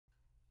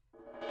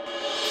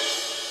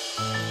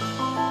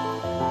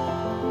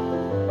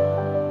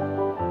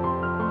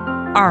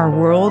Our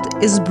world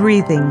is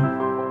breathing.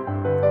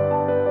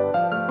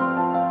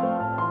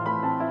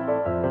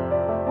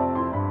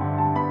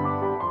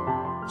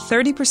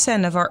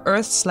 "30% of our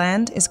Earth's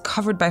land is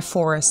covered by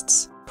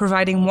forests,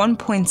 providing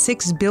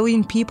 1.6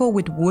 billion people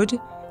with wood,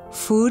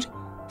 food,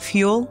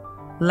 fuel,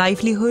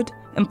 livelihood,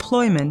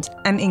 employment,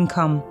 and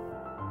income.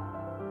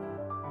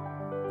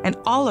 And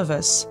all of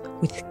us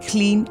with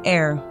clean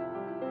air.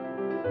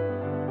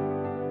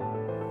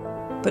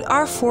 But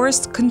our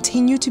forests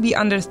continue to be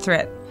under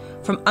threat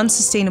from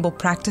unsustainable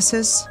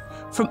practices,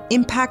 from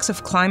impacts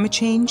of climate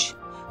change,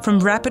 from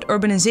rapid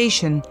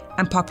urbanization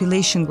and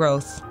population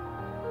growth.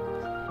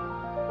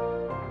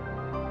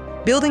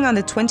 Building on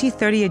the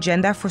 2030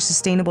 Agenda for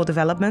Sustainable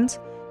Development,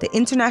 the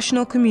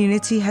international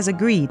community has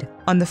agreed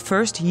on the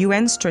first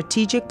UN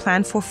Strategic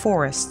Plan for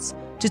Forests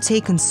to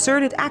take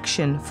concerted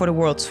action for the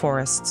world's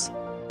forests.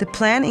 The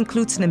plan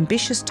includes an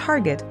ambitious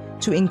target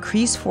to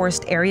increase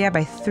forest area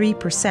by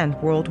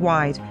 3%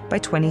 worldwide by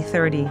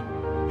 2030.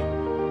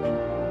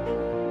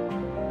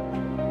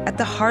 At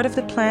the heart of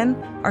the plan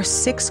are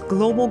 6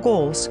 global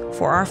goals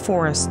for our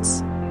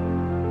forests.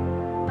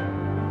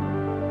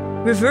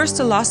 Reverse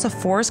the loss of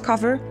forest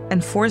cover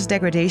and forest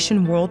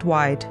degradation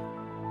worldwide.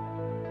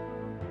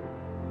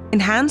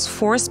 Enhance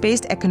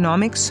forest-based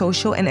economic,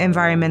 social, and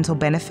environmental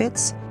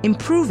benefits,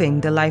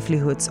 improving the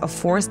livelihoods of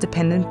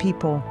forest-dependent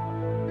people.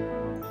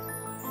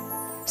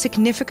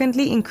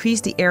 Significantly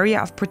increase the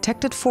area of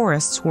protected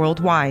forests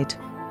worldwide.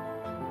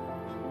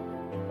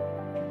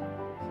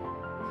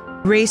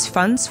 Raise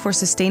funds for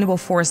sustainable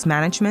forest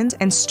management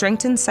and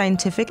strengthen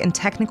scientific and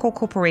technical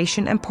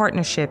cooperation and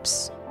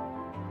partnerships.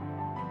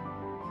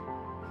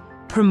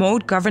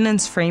 Promote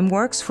governance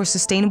frameworks for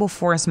sustainable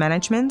forest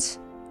management,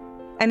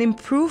 and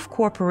improve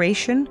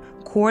cooperation,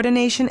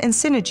 coordination, and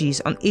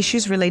synergies on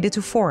issues related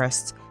to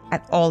forests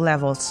at all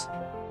levels.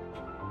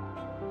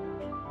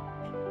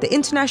 The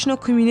international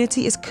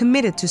community is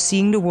committed to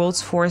seeing the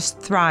world's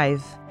forests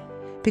thrive,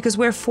 because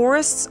where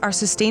forests are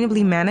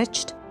sustainably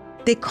managed,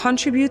 they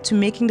contribute to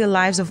making the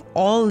lives of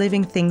all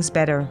living things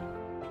better.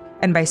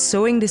 And by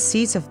sowing the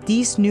seeds of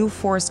these new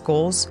forest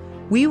goals,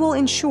 we will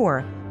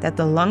ensure that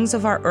the lungs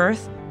of our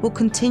Earth will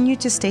continue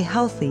to stay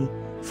healthy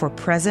for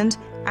present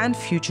and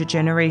future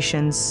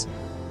generations.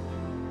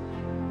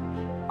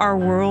 Our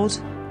world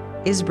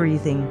is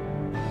breathing.